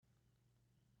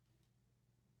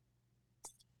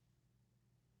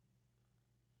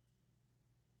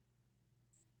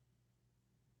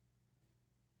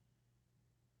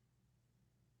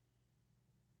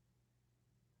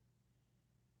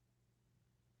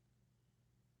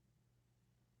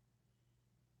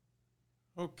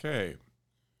Okay,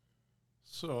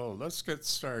 so let's get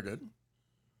started.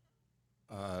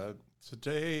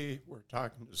 Today we're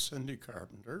talking to Cindy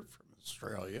Carpenter from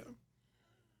Australia,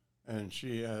 and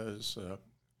she has a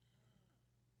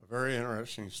very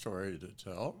interesting story to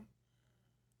tell.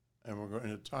 And we're going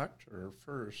to talk to her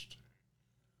first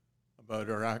about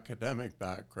her academic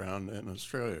background in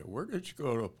Australia. Where did you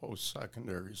go to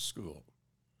post-secondary school?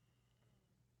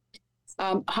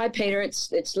 Hi, Peter.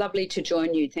 It's lovely to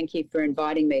join you. Thank you for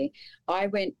inviting me. I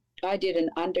did an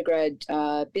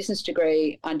business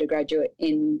degree undergraduate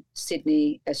in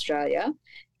Sydney, Australia,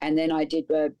 and then I did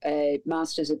a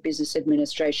Masters of Business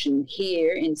Administration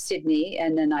here in Sydney,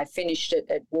 and then I finished it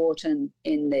at Wharton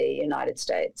in the United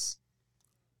States.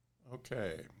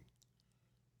 Okay.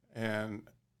 And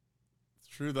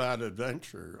through that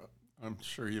adventure, I'm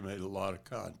sure you made a lot of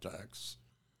contacts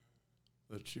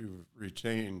that you've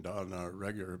retained on a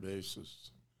regular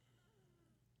basis.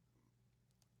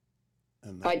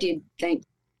 And I did.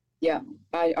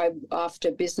 I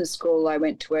after business school, I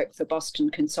went to work for Boston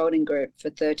Consulting Group for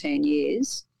 13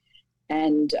 years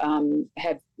and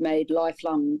have made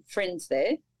lifelong friends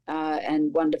there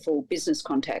and wonderful business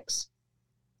contacts.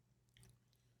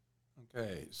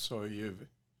 Okay, so you've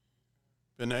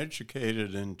been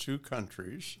educated in 2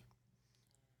 countries.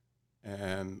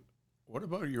 And what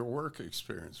about your work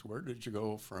experience? Where did you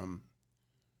go from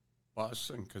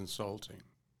Boston Consulting?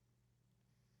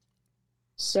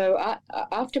 So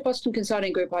after Boston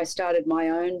Consulting Group, I started my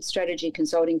own strategy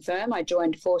consulting firm. I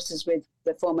joined forces with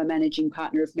the former managing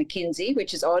partner of McKinsey,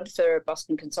 which is odd for a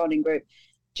Boston Consulting Group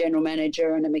general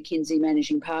manager and a McKinsey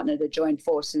managing partner to join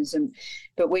forces.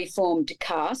 But we formed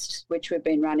CAST, which we've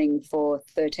been running for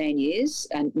 13 years,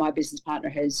 and my business partner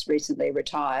has recently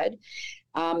retired.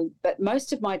 But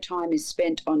most of my time is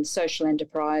spent on social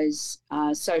enterprise,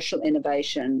 social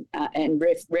innovation, and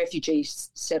refugee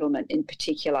settlement in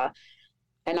particular.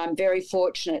 And I'm very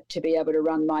fortunate to be able to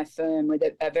run my firm with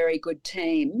a very good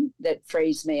team that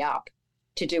frees me up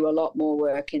to do a lot more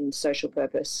work in social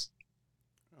purpose.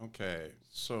 Okay,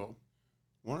 so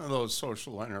one of those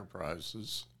social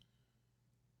enterprises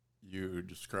you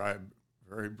described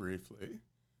very briefly.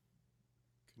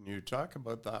 Can you talk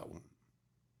about that one?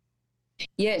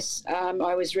 Yes,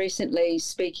 I was recently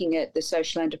speaking at the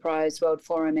Social Enterprise World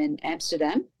Forum in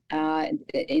Amsterdam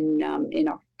in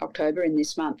October in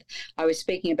this month. I was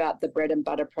speaking about the Bread and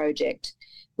Butter Project.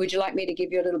 Would you like me to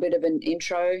give you a little bit of an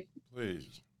intro?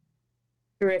 Please.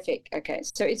 Terrific. Okay,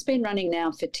 so it's been running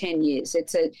now for 10 years.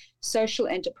 It's a social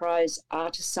enterprise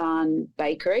artisan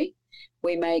bakery.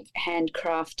 We make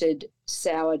handcrafted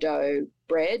sourdough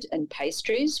bread and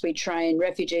pastries. We train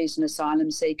refugees and asylum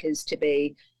seekers to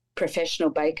be professional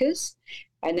bakers.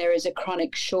 And there is a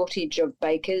chronic shortage of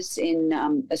bakers in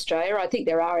Australia. I think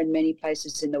there are in many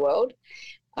places in the world.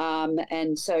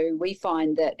 And so we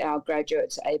find that our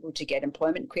graduates are able to get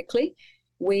employment quickly.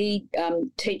 We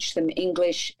teach them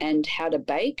English and how to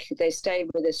bake. They stay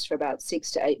with us for about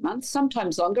 6 to 8 months,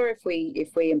 sometimes longer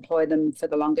if we employ them for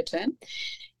the longer term.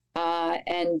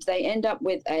 And they end up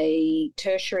with a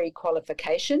tertiary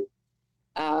qualification.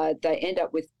 They end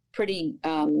up with pretty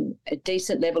a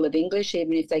decent level of English,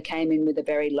 even if they came in with a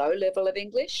very low level of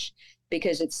English,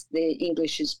 because the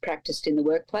English is practiced in the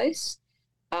workplace.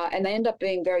 And they end up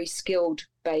being very skilled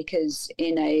bakers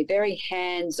in a very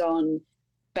hands-on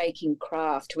baking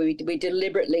craft. We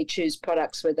deliberately choose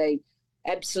products where they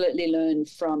absolutely learn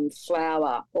from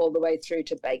flour all the way through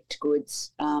to baked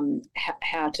goods,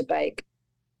 how to bake.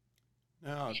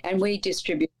 And we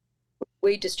distribute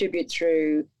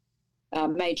through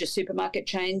major supermarket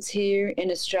chains here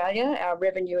in Australia. Our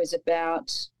revenue is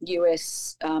about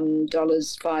US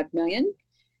dollars 5 million.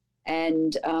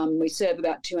 And we serve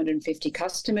about 250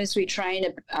 customers. We train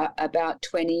about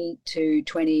 20 to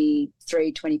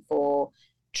 23, 24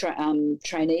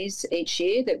 trainees each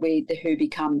year who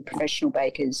become professional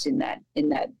bakers in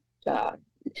that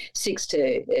 6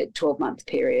 to 12 month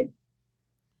period.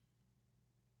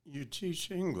 You teach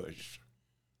English.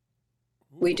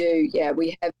 We do, yeah.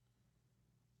 We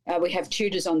have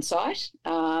tutors on site.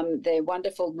 They're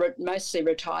wonderful, mostly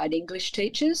retired English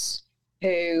teachers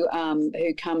who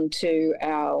come to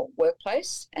our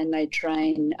workplace, and they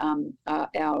train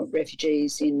our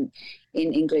refugees in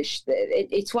English.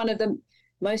 It's one of the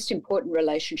most important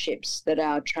relationships that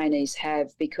our trainees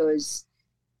have, because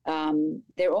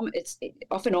it's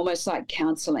often almost like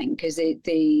counselling, because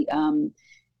the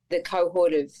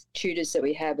cohort of tutors that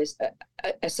we have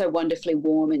are so wonderfully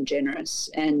warm and generous,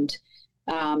 and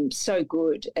so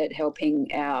good at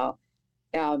helping our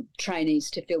trainees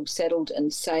to feel settled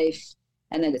and safe,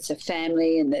 and that it's a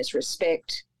family and there's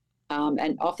respect.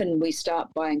 And often we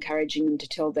start by encouraging them to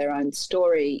tell their own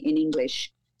story in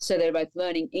English. So they're both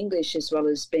learning English as well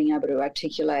as being able to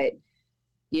articulate,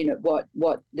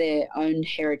 what their own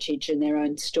heritage and their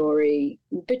own story,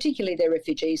 particularly their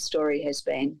refugee story, has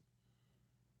been.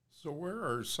 So where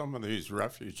are some of these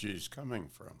refugees coming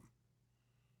from?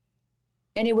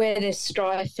 Anywhere there's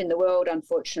strife in the world,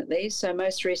 unfortunately. So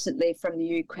most recently from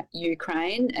the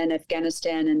Ukraine and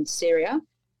Afghanistan and Syria.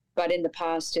 But in the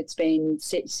past, it's been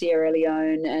Sierra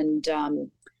Leone and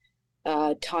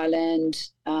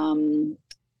Thailand,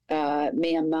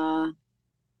 Myanmar.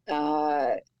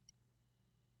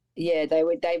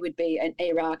 They would be in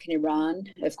Iraq and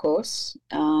Iran, of course.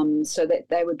 So that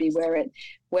they would be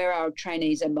where our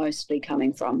trainees are mostly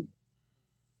coming from.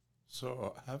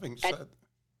 So having said,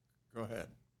 go ahead.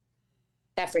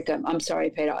 Africa. I'm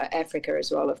sorry, Peter. Africa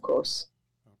as well, of course.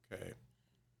 Okay.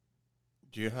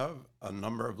 Do you have a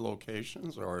number of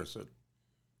locations, or is it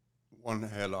one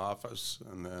head office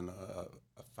and then a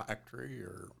factory,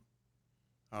 or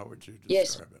how would you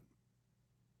describe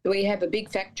it? We have a big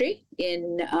factory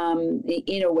in the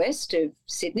inner west of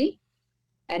Sydney,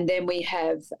 and then we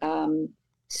have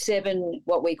 7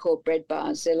 what we call bread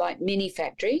bars. They're like mini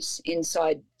factories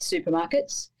inside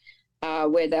supermarkets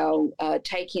where they'll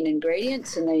take in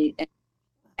ingredients and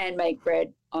make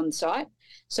bread on site.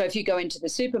 So if you go into the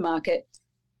supermarket,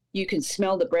 you can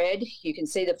smell the bread, you can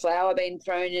see the flour being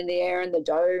thrown in the air and the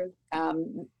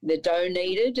dough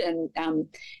kneaded and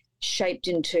shaped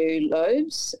into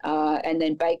loaves and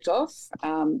then baked off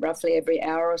roughly every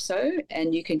hour or so.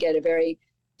 And you can get a very,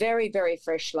 very, very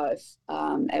fresh loaf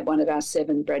at one of our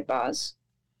 7 bread bars.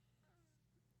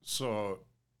 So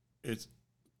it's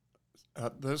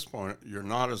at this point, you're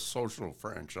not a social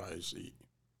franchisee.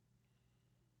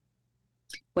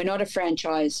 We're not a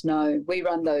franchise, no. We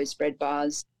run those bread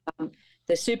bars.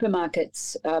 The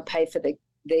supermarkets pay for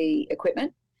the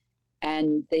equipment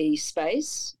and the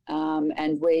space,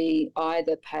 and we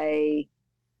either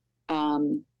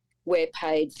we're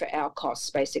paid for our costs,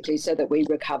 basically, so that we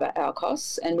recover our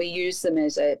costs, and we use them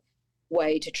as a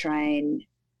way to train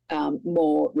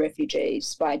more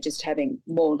refugees by just having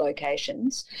more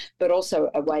locations, but also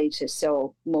a way to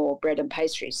sell more bread and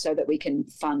pastries so that we can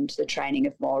fund the training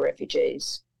of more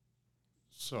refugees.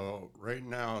 So right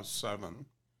now, 7.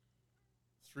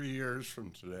 3 years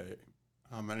from today,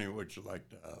 how many would you like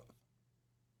to have?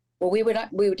 Well, we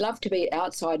would love to be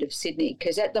outside of Sydney,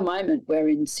 because at the moment we're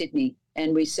in Sydney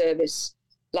and we service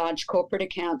large corporate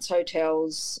accounts,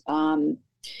 hotels,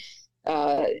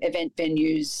 event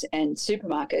venues and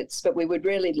supermarkets, but we would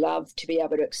really love to be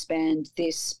able to expand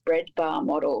this bread bar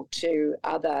model to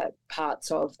other parts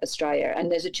of Australia.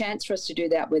 And there's a chance for us to do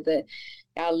that with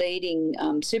our leading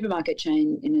supermarket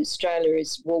chain in Australia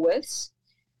is Woolworths,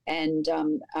 and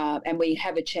we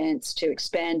have a chance to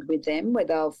expand with them where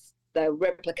they'll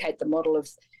replicate the model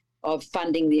of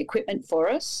funding the equipment for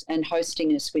us and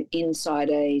hosting us inside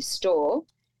a store,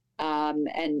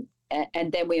 and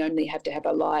then we only have to have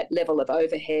a light level of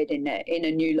overhead in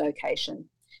a new location.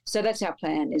 So that's our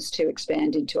plan, is to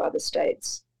expand into other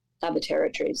states, other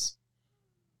territories.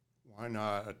 Why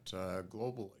not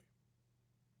globally?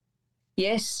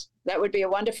 Yes, that would be a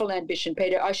wonderful ambition,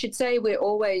 Peter. I should say we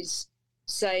always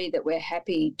say that we're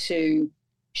happy to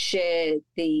share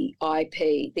the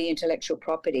IP, the intellectual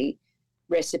property,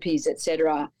 recipes,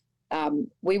 etc.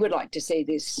 We would like to see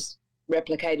this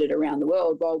replicated around the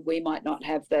world. While we might not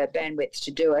have the bandwidth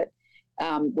to do it,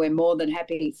 we're more than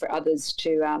happy for others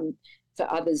to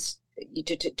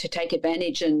take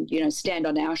advantage and stand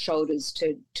on our shoulders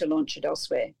to launch it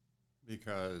elsewhere.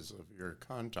 Because of your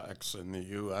contacts in the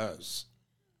U.S.,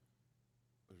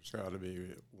 there's got to be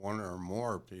one or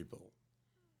more people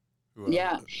who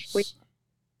have this.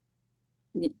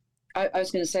 I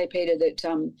was going to say, Peter,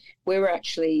 that we were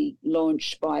actually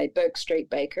launched by Burke Street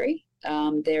Bakery.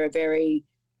 They're a very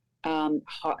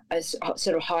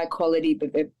sort of high quality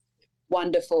but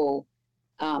wonderful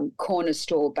corner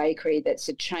store bakery that's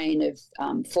a chain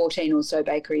of 14 or so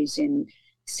bakeries in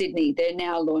Sydney. They're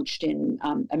now launched in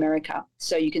America.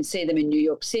 So you can see them in New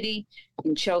York City,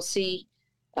 in Chelsea,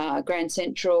 Grand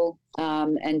Central.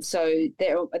 And so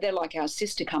they're like our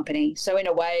sister company. So in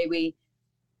a way, we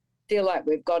feel like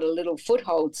we've got a little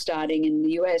foothold starting in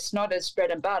the US, not as bread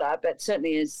and butter, but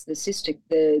certainly as the sister,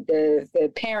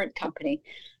 the parent company.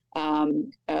 No,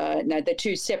 they're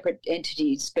 2 separate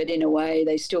entities, but in a way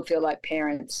they still feel like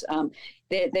parents.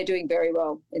 They're doing very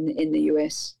well in the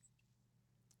US.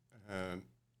 And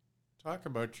talk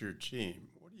about your team.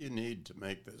 What do you need to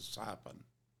make this happen?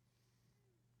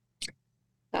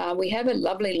 We have a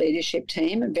lovely leadership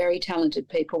team and very talented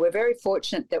people. We're very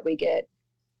fortunate that we get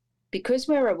because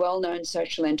we're a well-known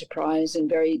social enterprise and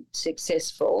very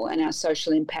successful, and our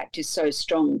social impact is so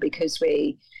strong because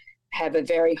we have a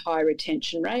very high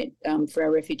retention rate for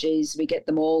our refugees. We get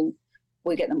them all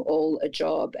a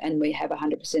job, and we have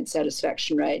 100%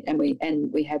 satisfaction rate, and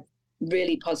we have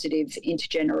really positive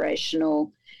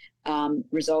intergenerational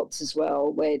results as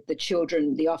well, where the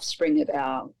children, the offspring of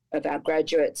our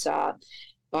graduates, are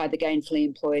either gainfully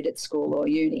employed at school or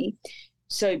uni.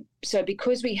 So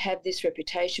because we have this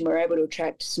reputation, we're able to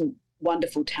attract some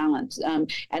wonderful talent,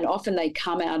 and often they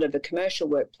come out of a commercial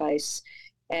workplace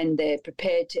and they're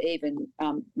prepared to even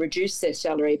reduce their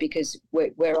salary, because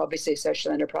we're obviously a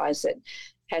social enterprise that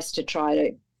has to try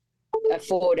to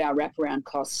afford our wraparound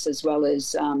costs as well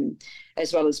as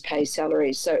pay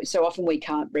salaries. So often we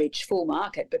can't reach full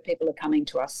market, but people are coming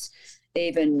to us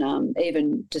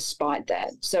even despite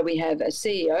that. So we have a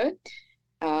CEO.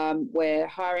 We're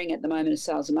hiring at the moment a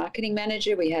sales and marketing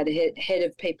manager. We had a head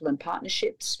of people and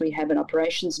partnerships. We have an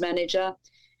operations manager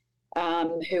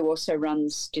who also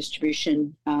runs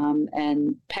distribution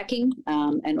and packing.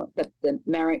 And at the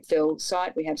Marrickville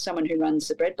site, we have someone who runs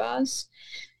the bread bars.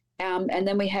 And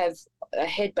then we have a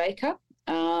head baker,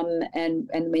 and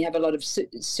we have a lot of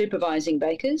supervising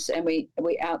bakers, and we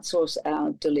outsource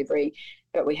our delivery,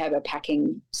 but we have a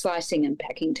slicing and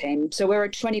packing team. So we're a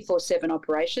 24/7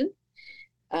 operation.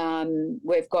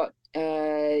 We've got,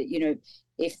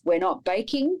 if we're not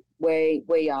baking,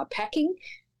 we are packing.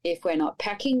 If we're not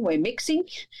packing, we're mixing.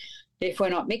 If we're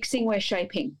not mixing, we're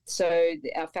shaping. So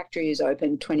our factory is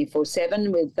open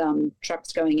 24/7 with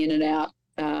trucks going in and out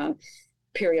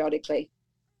periodically.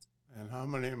 And how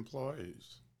many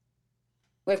employees?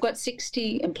 We've got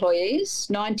 60 employees.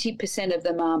 90% of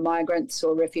them are migrants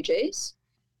or refugees.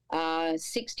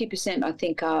 60%, I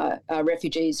think, are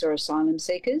refugees or asylum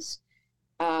seekers.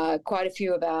 Quite a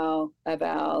few of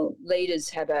our leaders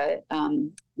have a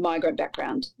migrant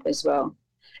background as well.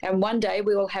 And one day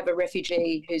we will have a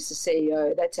refugee who's the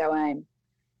CEO. That's our aim.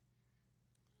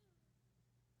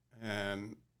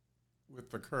 And with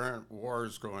the current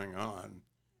wars going on,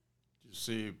 do you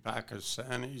see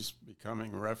Pakistanis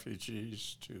becoming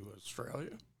refugees to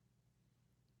Australia?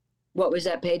 What was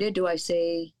that, Peter? Do I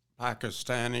see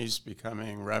Pakistanis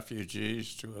becoming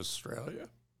refugees to Australia?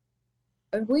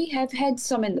 We have had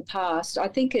some in the past. I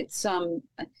think it's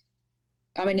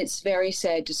it's very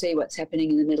sad to see what's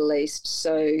happening in the Middle East.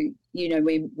 So,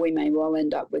 we may well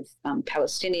end up with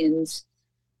Palestinians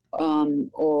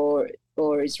or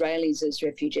Israelis as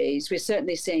refugees. We're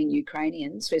certainly seeing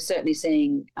Ukrainians. We're certainly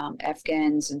seeing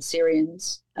Afghans and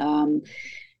Syrians.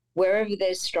 Wherever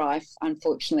there's strife,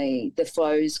 unfortunately, the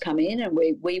flows come in, and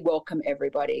we welcome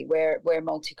everybody. We're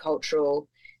multicultural.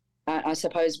 I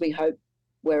suppose we hope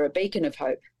we're a beacon of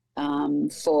hope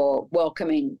for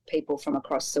welcoming people from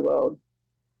across the world.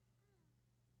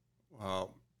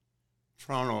 Well,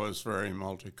 Toronto is very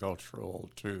multicultural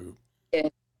too.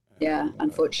 Yeah,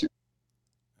 unfortunately.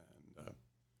 And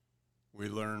we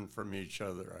learn from each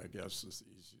other, I guess, is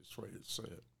the easiest way to say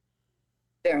it.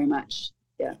 Very much,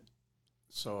 yeah.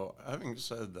 So having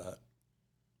said that,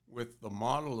 with the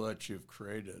model that you've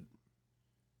created,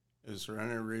 is there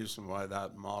any reason why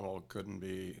that model couldn't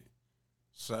be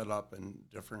set up in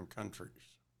different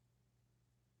countries?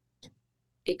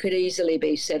 It could easily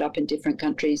be set up in different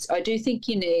countries. I do think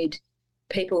you need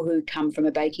people who come from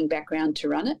a baking background to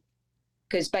run it,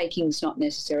 because baking's not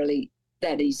necessarily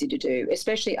that easy to do,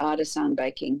 especially artisan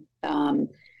baking. For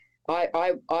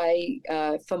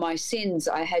my sins,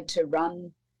 I had to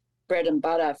run bread and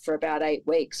butter for about 8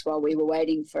 weeks while we were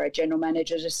waiting for a general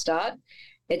manager to start.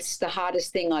 It's the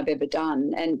hardest thing I've ever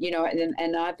done. And,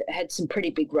 and I've had some pretty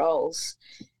big roles,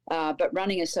 but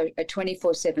running a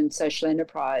 24/7 social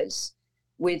enterprise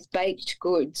with baked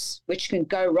goods, which can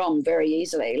go wrong very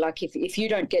easily. Like if you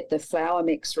don't get the flour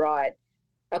mix right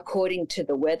according to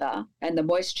the weather and the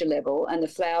moisture level and the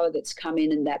flour that's come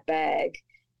in that bag,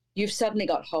 you've suddenly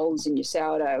got holes in your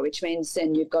sourdough, which means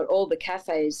then you've got all the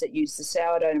cafes that use the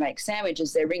sourdough to make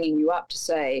sandwiches. They're ringing you up to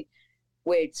say,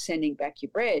 we're sending back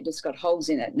your bread. It's got holes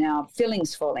in it. Now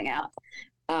filling's falling out.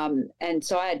 And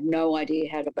so I had no idea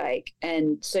how to bake.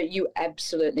 And so you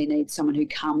absolutely need someone who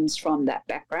comes from that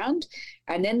background.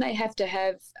 And then they have to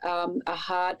have a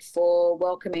heart for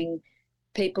welcoming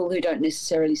people who don't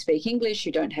necessarily speak English,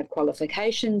 who don't have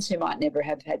qualifications, who might never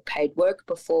have had paid work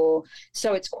before.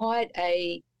 So it's quite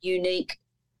a unique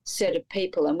set of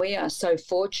people. And we are so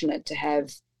fortunate to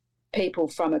have people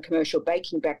from a commercial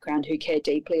baking background who care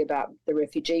deeply about the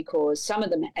refugee cause. Some of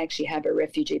them actually have a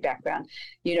refugee background,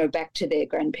 back to their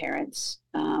grandparents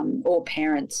or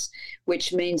parents,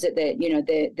 which means that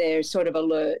they're sort of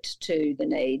alert to the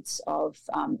needs of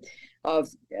of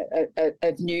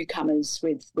newcomers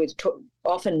with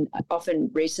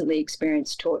often recently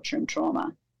experienced torture and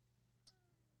trauma.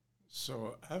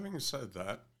 So, having said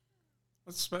that,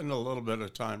 let's spend a little bit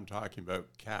of time talking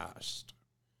about CAST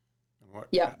and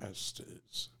what CAST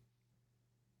is.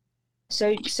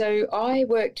 So I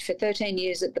worked for 13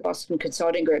 years at the Boston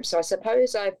Consulting Group. So I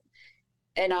suppose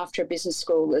and after a business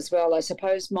school as well, I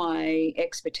suppose my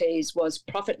expertise was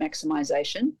profit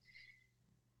maximization.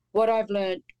 What I've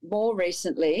learned more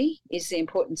recently is the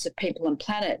importance of people and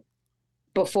planet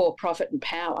before profit and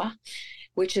power,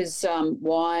 which is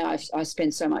why I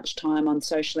spend so much time on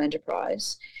social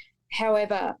enterprise.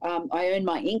 However, I earn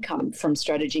my income from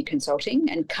strategy consulting,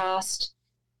 and CAST,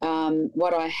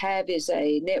 what I have is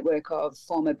a network of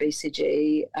former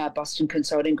BCG, Boston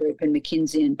Consulting Group, and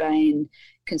McKinsey and Bain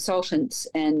consultants,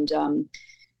 and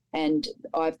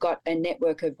I've got a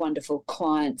network of wonderful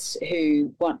clients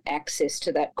who want access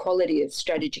to that quality of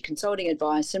strategy consulting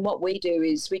advice. And what we do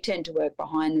is we tend to work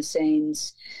behind the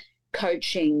scenes,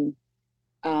 coaching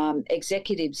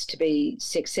executives to be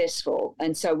successful.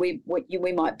 And so we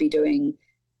might be doing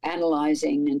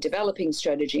analysing and developing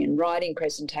strategy and writing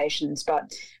presentations,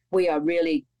 but we are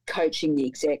really coaching the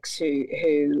execs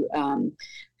who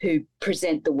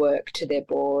present the work to their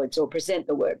boards or present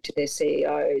the work to their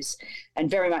CEOs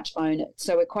and very much own it.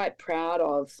 So we're quite proud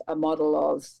of a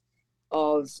model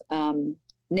of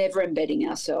never embedding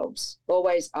ourselves,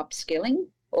 always upskilling,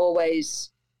 always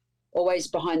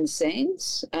behind the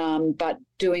scenes, but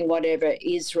doing whatever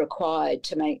is required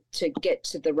to get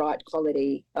to the right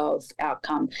quality of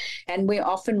outcome. And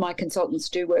my consultants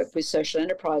do work with social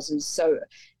enterprises, so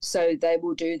they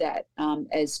will do that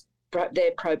as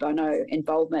their pro bono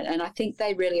involvement. And I think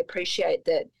they really appreciate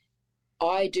that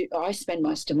I spend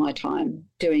most of my time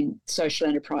doing social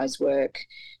enterprise work,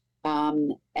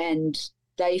 and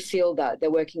they feel that they're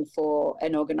working for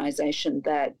an organisation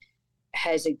that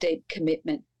has a deep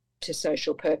commitment to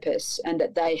social purpose and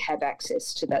that they have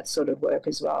access to that sort of work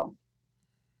as well.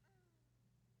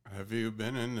 Have you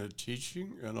been in the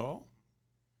teaching at all?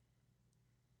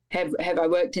 Have I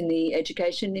worked in the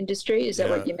education industry? Is that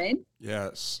what you mean?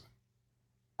 Yes.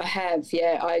 I have,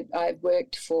 yeah. I've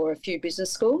worked for a few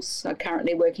business schools. I'm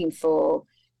currently working for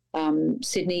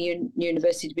Sydney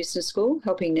University Business School,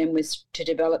 helping them to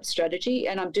develop strategy.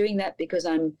 And I'm doing that because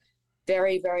I'm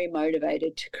very, very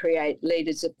motivated to create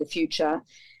leaders of the future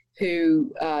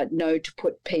who know to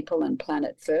put people and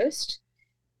planet first.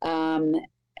 And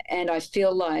I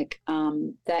feel like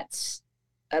that's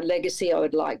a legacy I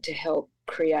would like to help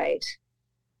create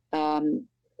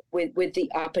with the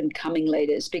up and coming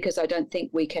leaders, because I don't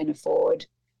think we can't afford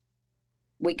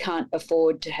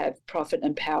to have profit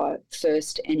and power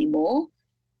first anymore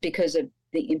because of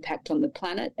the impact on the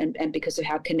planet and because of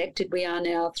how connected we are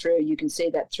now you can see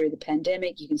that through the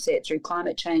pandemic, you can see it through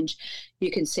climate change, you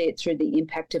can see it through the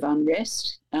impact of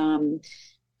unrest,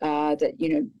 that,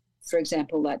 for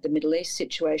example, like the Middle East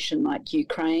situation, like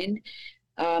Ukraine.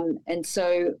 And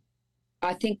so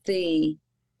I think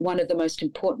one of the most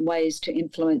important ways to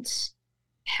influence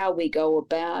how we go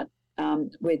about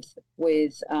with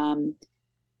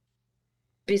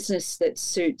business that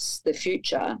suits the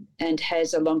future and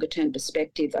has a longer term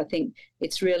perspective, I think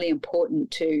it's really important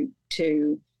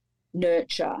to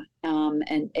nurture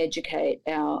and educate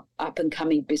our up and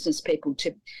coming business people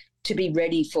to be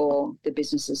ready for the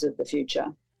businesses of the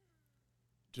future.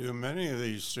 Do many of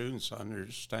these students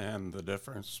understand the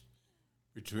difference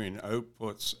between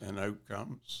outputs and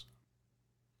outcomes?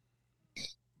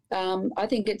 I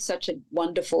think it's such a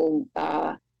wonderful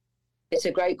it's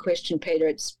a great question, Peter.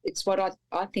 It's what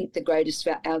I think the greatest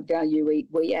value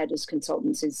we add as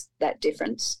consultants is that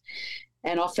difference.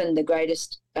 And often the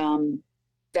greatest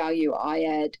value I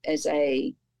add as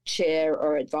a chair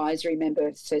or advisory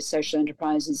member for social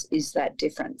enterprises is that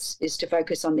difference, is to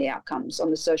focus on the outcomes,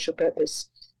 on the social purpose,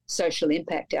 social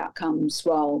impact outcomes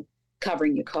while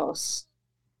covering your costs.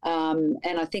 And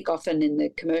I think often in the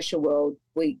commercial world,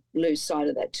 we lose sight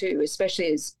of that too,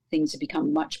 especially as things have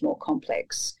become much more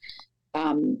complex.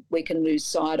 We can lose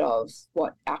sight of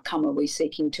what outcome are we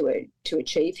seeking to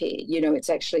achieve here. It's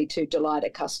actually to delight a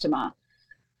customer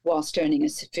whilst earning a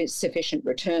sufficient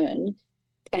return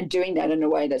and doing that in a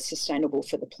way that's sustainable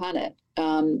for the planet.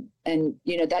 And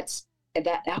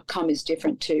that outcome is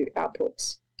different to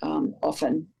outputs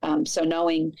often. So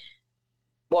knowing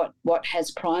what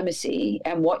has primacy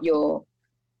and what you're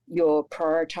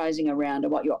prioritizing around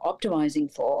and what you're optimizing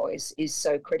for is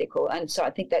so critical. And so I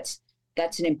think that's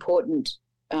an important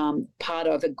part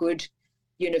of a good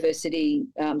university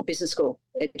business school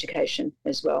education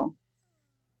as well.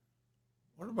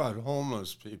 What about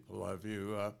homeless people? Have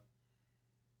you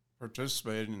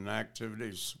participated in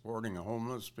activities supporting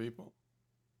homeless people?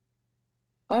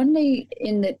 Only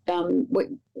in that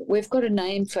we've got a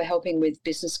name for helping with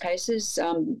business cases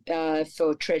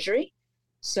for Treasury.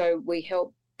 So we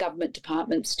help government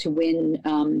departments to win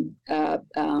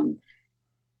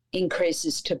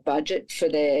increases to budget for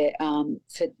their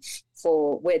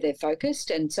for where they're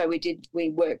focused. And so we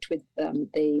worked with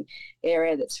the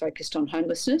area that's focused on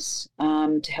homelessness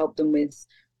to help them with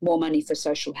more money for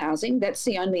social housing. That's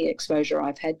the only exposure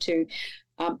I've had to,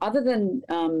 other than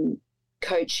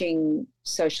coaching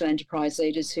social enterprise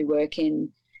leaders who work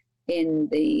in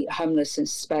the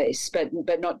homelessness space, but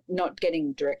not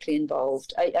getting directly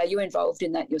involved. Are you involved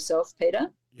in that yourself, Peter?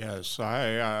 Yes,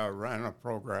 I ran a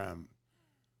program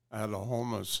at a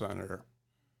homeless center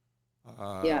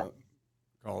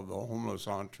called the Homeless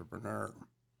Entrepreneur.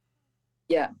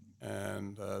 Yeah.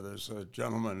 And there's a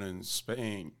gentleman in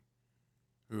Spain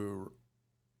who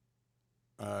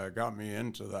got me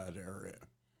into that area.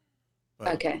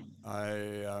 But okay.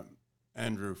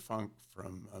 Andrew Funk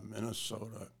from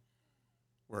Minnesota,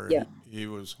 where he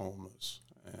was homeless,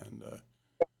 and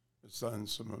has done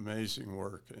some amazing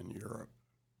work in Europe.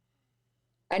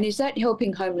 And is that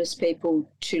helping homeless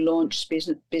people to launch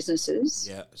businesses?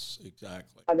 Yes,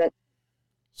 exactly.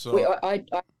 So I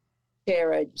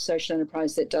chair a social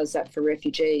enterprise that does that for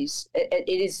refugees. It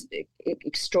is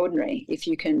extraordinary if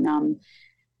you can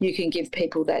give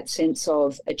people that sense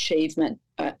of achievement,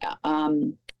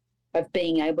 of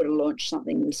being able to launch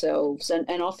something themselves,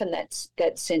 and often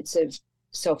that sense of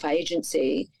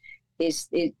self-agency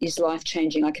is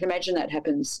life-changing. I can imagine that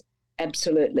happens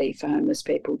absolutely for homeless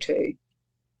people too.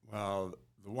 Well,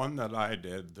 the one that I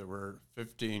did, there were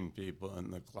 15 people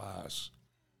in the class.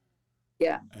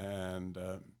 Yeah. And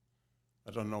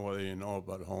I don't know whether you know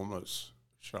about homeless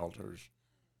shelters.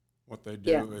 What they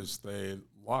do is they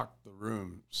lock the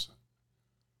rooms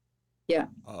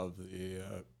of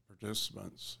the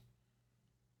participants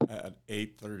at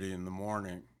 8:30 in the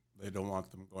morning. They don't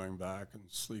want them going back and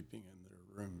sleeping in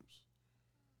their rooms.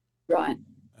 Right.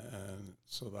 And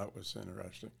so that was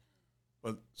interesting.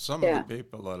 But some of the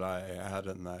people that I had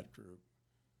in that group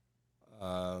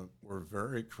were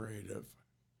very creative.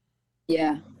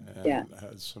 Yeah. And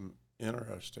had some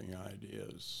interesting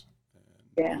ideas.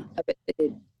 And, I bet they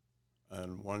did.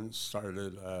 And one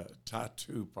started a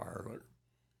tattoo parlor.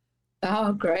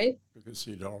 Oh, great. Because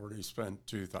he'd already spent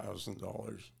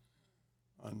 $2,000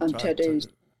 on tattoos.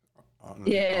 On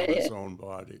his own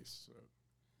body. So,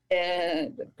 yeah,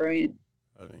 brilliant.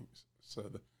 I think so.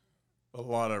 A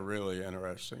lot of really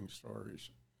interesting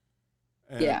stories.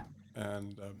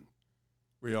 And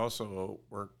we also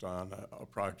worked on a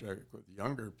project with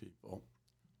younger people,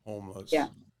 homeless.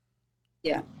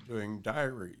 Yeah. Doing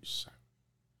diaries.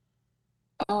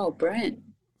 Oh, brilliant.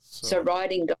 So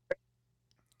writing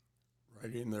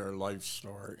their life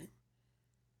story.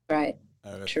 Right.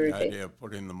 The idea of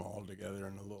putting them all together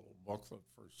in a little booklet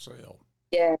for sale.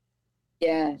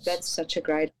 Yeah, that's such a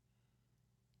great.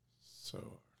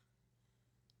 So,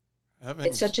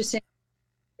 it's such a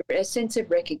sense of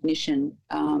recognition,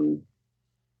 and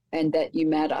that you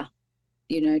matter,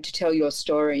 to tell your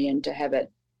story and to have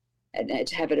it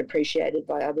appreciated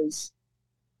by others.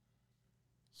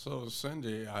 So,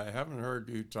 Cindy, I haven't heard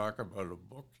you talk about a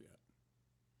book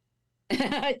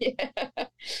yet. Yeah,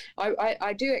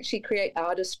 I do actually create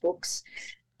artist books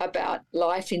about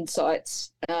life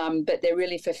insights, but they're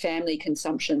really for family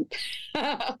consumption.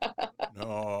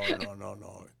 No.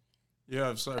 You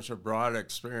have such a broad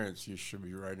experience. You should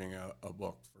be writing a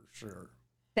book for sure.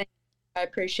 Thank you. I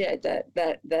appreciate that.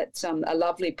 That's a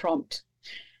lovely prompt.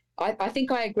 I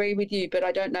think I agree with you, but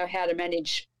I don't know how to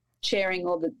manage chairing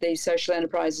all these social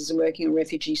enterprises and working on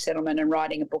refugee settlement and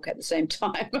writing a book at the same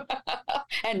time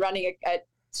and running a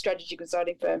strategy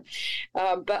consulting firm.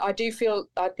 But I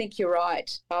think you're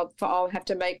right. I'll have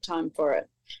to make time for it.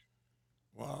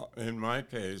 Well, in my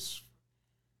case,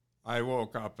 I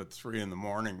woke up at 3 a.m.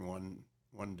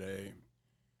 one day,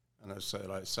 and I said,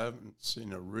 I haven't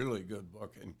seen a really good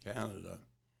book in Canada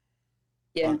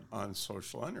on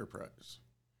social enterprise.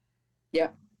 Yeah.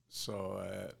 So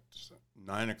at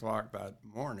 9 o'clock that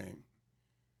morning,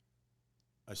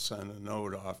 I sent a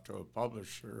note off to a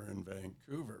publisher in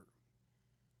Vancouver.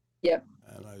 Yep.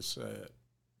 And I said,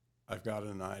 I've got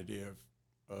an idea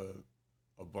of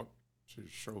a book to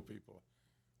show people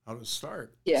how to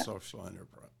start social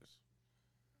enterprise.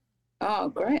 Oh,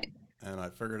 great. And I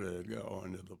figured it'd go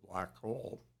into the black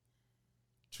hole.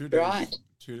 2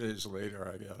 days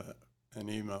later, I got an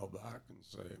email back and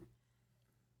say,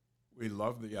 we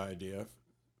love the idea.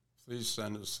 Please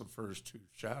send us the first 2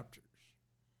 chapters.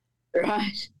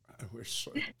 Right. At which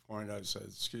point I said,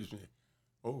 excuse me,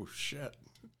 oh shit,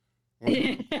 what,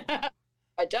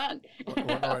 I don't. what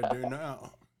do I do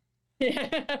now?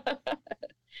 Yeah.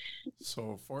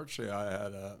 So fortunately, I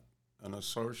had an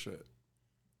associate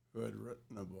who had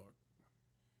written a book,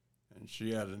 and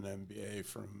she had an MBA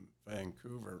from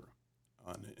Vancouver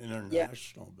on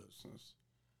international business.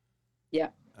 Yeah.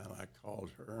 And I called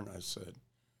her and I said,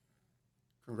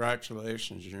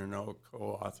 congratulations, you're now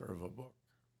co-author of a book.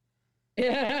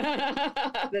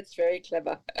 That's very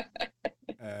clever.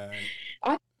 And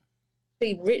I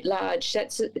think writ large,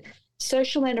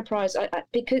 social enterprise,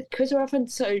 because we're often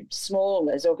so small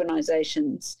as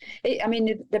organizations. I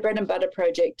mean, the Bread and Butter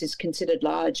Project is considered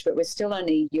large, but we're still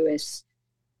only US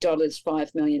dollars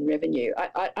 5 million revenue.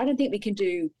 I don't think we can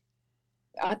do,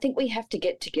 I think we have to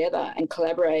get together and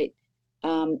collaborate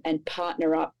and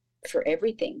partner up for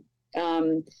everything.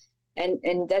 And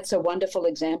that's a wonderful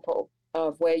example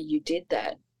of where you did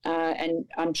that. And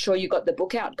I'm sure you got the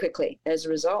book out quickly as a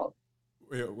result.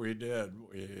 we did.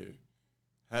 We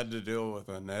had to deal with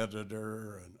an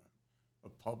editor and a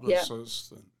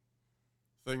publicist and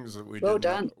things that we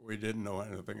didn't know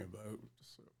anything about.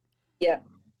 So, yeah.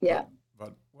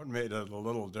 But what made it a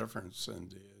little different,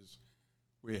 Cindy, is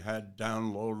we had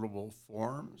downloadable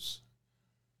forms.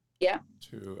 Yeah.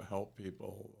 To help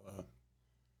people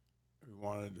who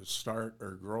wanted to start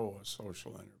or grow a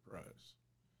social enterprise.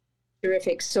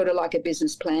 Terrific, sort of like a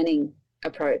business planning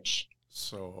approach.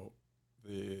 So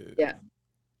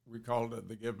we called it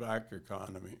the Give Back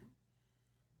Economy.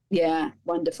 Yeah,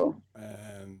 wonderful.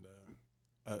 And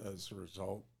as a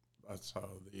result, that's how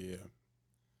the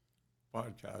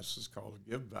podcast is called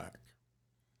Give Back.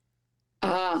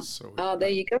 There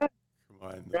you go.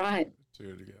 Combine the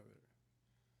two together.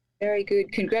 Very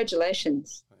good.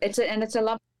 Congratulations. It's a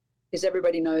love, because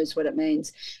everybody knows what it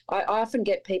means. I often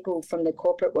get people from the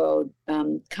corporate world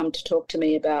come to talk to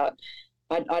me about,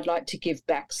 I'd like to give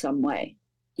back some way.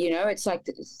 You know, it's like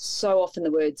so often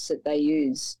the words that they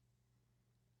use.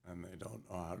 And they don't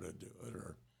know how to do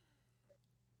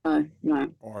it, no.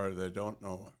 Or they don't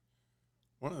know.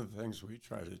 One of the things we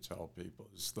try to tell people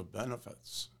is the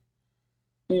benefits.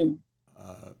 Mm.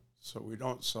 So we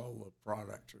don't sell the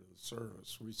product or the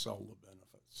service. We sell the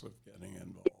benefits of getting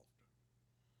involved.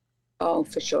 Oh,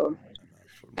 for sure.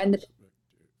 And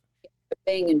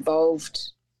being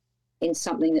involved in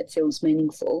something that feels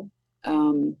meaningful,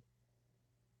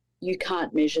 you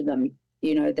can't measure them.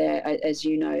 You know, as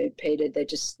you know, Peter, they're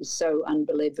just so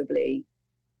unbelievably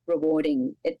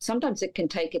rewarding. Sometimes it can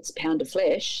take its pound of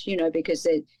flesh, you know, because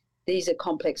these are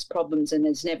complex problems and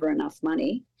there's never enough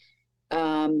money.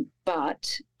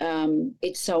 But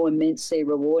it's so immensely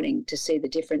rewarding to see the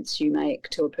difference you make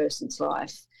to a person's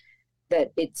life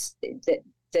that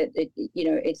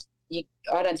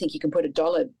I don't think you can put a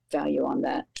dollar value on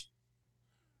that.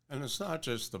 And it's not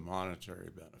just the monetary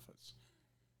benefits.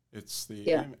 It's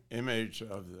the image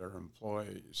of their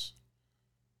employees,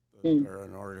 that they're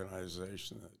an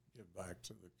organization that give back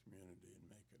to the community and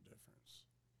make a difference.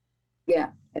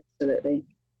 Yeah, absolutely.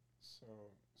 So,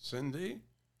 Cindy,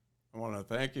 I want to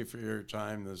thank you for your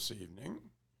time this evening.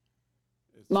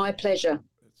 My pleasure.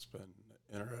 It's been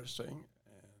interesting,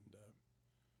 and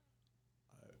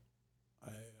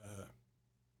I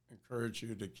encourage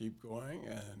you to keep going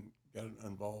and get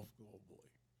involved globally.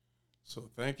 So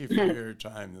thank you for your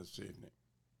time this evening.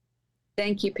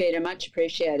 Thank you, Peter. Much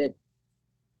appreciated.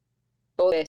 All the best.